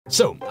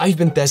So, I've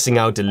been testing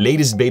out the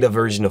latest beta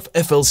version of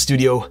FL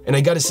Studio, and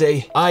I gotta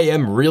say, I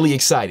am really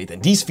excited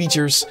and these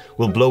features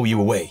will blow you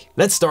away.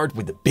 Let's start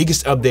with the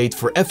biggest update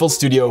for FL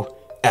Studio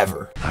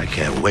ever. I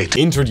can't wait.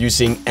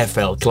 Introducing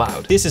FL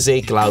Cloud. This is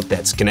a cloud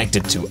that's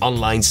connected to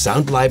online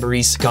sound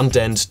libraries,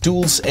 content,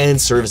 tools,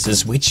 and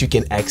services which you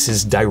can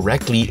access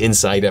directly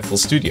inside FL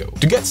Studio.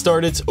 To get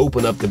started,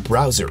 open up the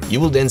browser.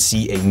 You will then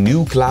see a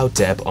new cloud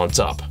tab on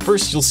top.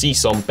 First, you'll see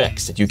some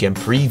packs that you can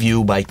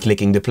preview by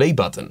clicking the play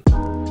button.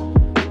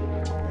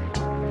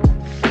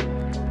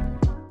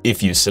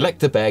 If you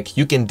select the pack,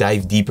 you can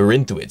dive deeper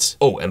into it.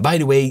 Oh, and by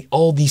the way,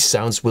 all these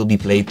sounds will be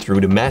played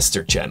through the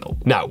master channel.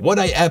 Now, what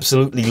I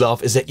absolutely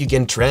love is that you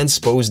can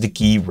transpose the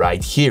key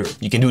right here.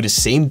 You can do the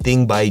same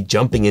thing by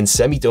jumping in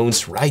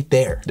semitones right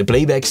there. The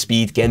playback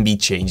speed can be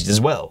changed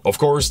as well. Of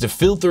course, the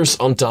filters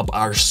on top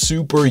are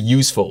super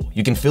useful.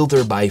 You can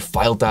filter by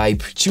file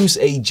type, choose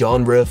a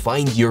genre,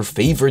 find your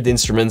favorite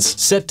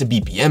instruments, set the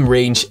BPM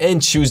range,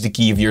 and choose the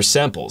key of your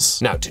samples.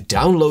 Now, to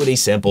download a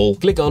sample,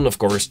 click on, of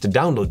course, the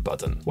download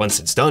button. Once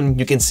it's done,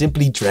 you can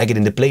simply drag it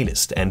in the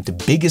playlist, and the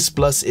biggest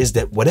plus is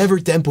that whatever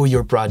tempo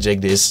your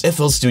project is,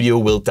 FL Studio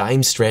will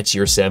time stretch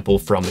your sample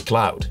from the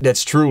cloud.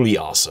 That's truly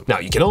awesome. Now,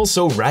 you can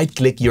also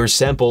right-click your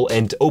sample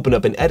and open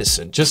up an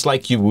Edison, just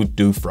like you would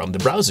do from the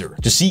browser.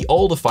 To see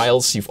all the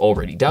files you've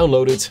already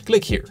downloaded,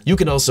 click here. You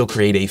can also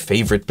create a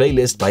favorite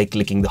playlist by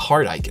clicking the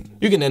heart icon.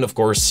 You can then, of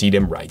course, see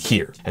them right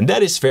here. And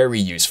that is very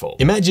useful.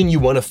 Imagine you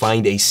want to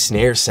find a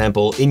snare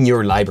sample in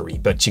your library,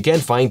 but you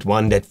can't find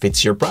one that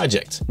fits your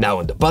project. Now,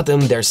 on the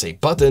bottom, there's a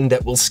button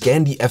that will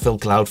scan the FL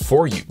Cloud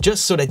for you,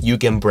 just so that you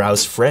can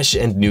browse fresh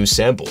and new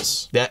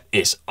samples. That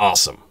is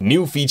awesome.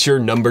 New feature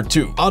number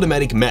 2,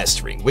 automatic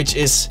mastering, which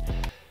is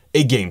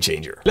a game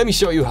changer. Let me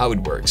show you how it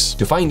works.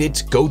 To find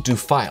it, go to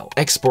File,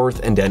 Export,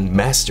 and then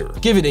Master.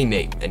 Give it a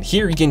name, and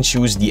here you can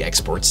choose the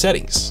export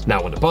settings. Now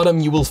on the bottom,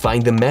 you will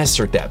find the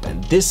Master tab,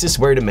 and this is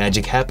where the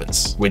magic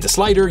happens. With the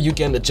slider, you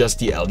can adjust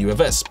the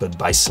LUFS, but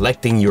by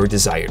selecting your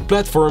desired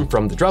platform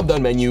from the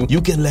drop-down menu,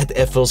 you can let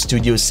FL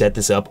Studio set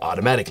this up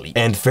automatically.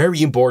 And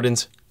very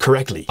important,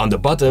 correctly. On the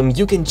bottom,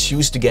 you can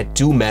choose to get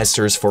 2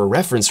 masters for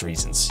reference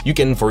reasons. You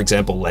can, for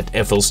example, let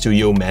FL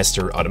Studio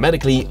master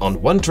automatically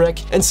on one track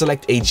and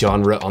select a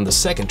genre on the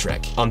second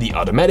track. On the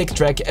automatic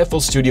track, FL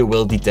Studio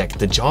will detect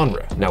the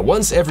genre. Now,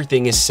 once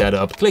everything is set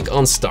up, click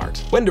on Start.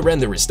 When the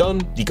render is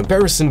done, the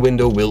comparison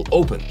window will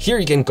open. Here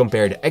you can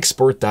compare the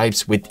export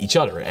types with each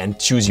other and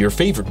choose your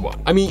favorite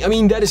one. I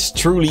mean, that is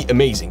truly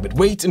amazing, but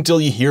wait until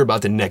you hear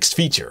about the next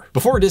feature.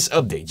 Before this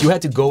update, you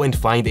had to go and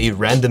find a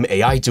random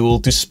AI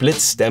tool to split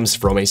stems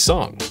from a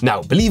song.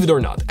 Now, believe it or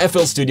not,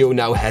 FL Studio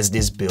now has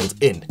this built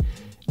in,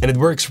 and it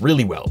works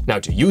really well. Now,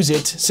 to use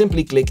it,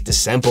 simply click the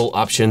sample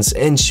options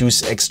and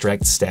choose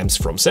extract stems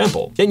from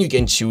sample. Then you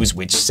can choose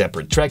which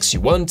separate tracks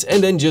you want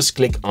and then just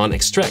click on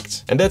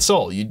extract. And that's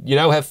all. You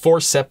now have 4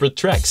 separate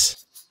tracks.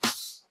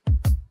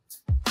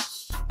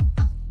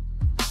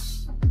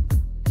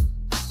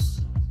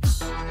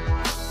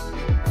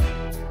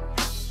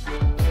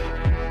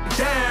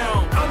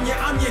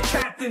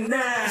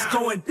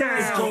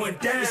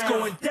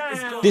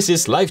 This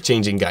is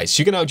life-changing, guys.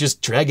 You can now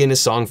just drag in a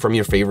song from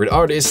your favorite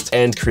artist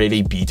and create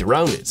a beat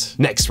around it.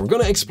 Next, we're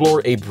gonna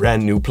explore a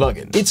brand new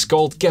plugin. It's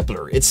called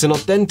Kepler. It's an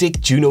authentic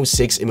Juno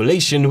 6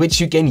 emulation which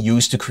you can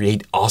use to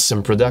create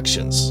awesome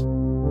productions.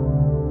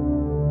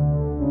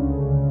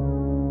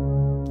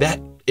 That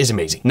is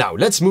amazing. Now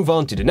let's move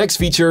on to the next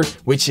feature,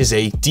 which is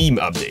a theme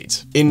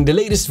update. In the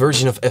latest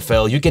version of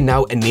FL, you can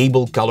now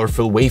enable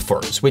colorful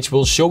waveforms, which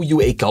will show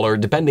you a color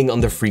depending on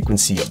the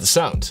frequency of the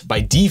sound.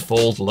 By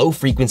default, low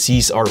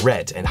frequencies are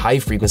red and high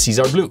frequencies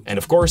are blue, and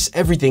of course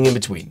everything in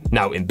between.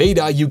 Now in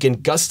beta, you can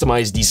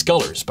customize these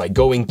colors by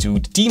going to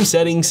the theme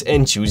settings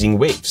and choosing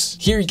waves.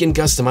 Here you can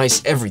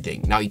customize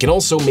everything. Now you can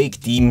also make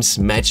themes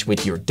match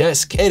with your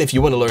desk, and if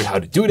you want to learn how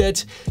to do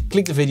that,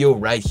 click the video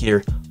right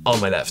here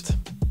on my left.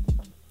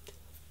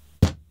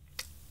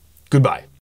 Goodbye.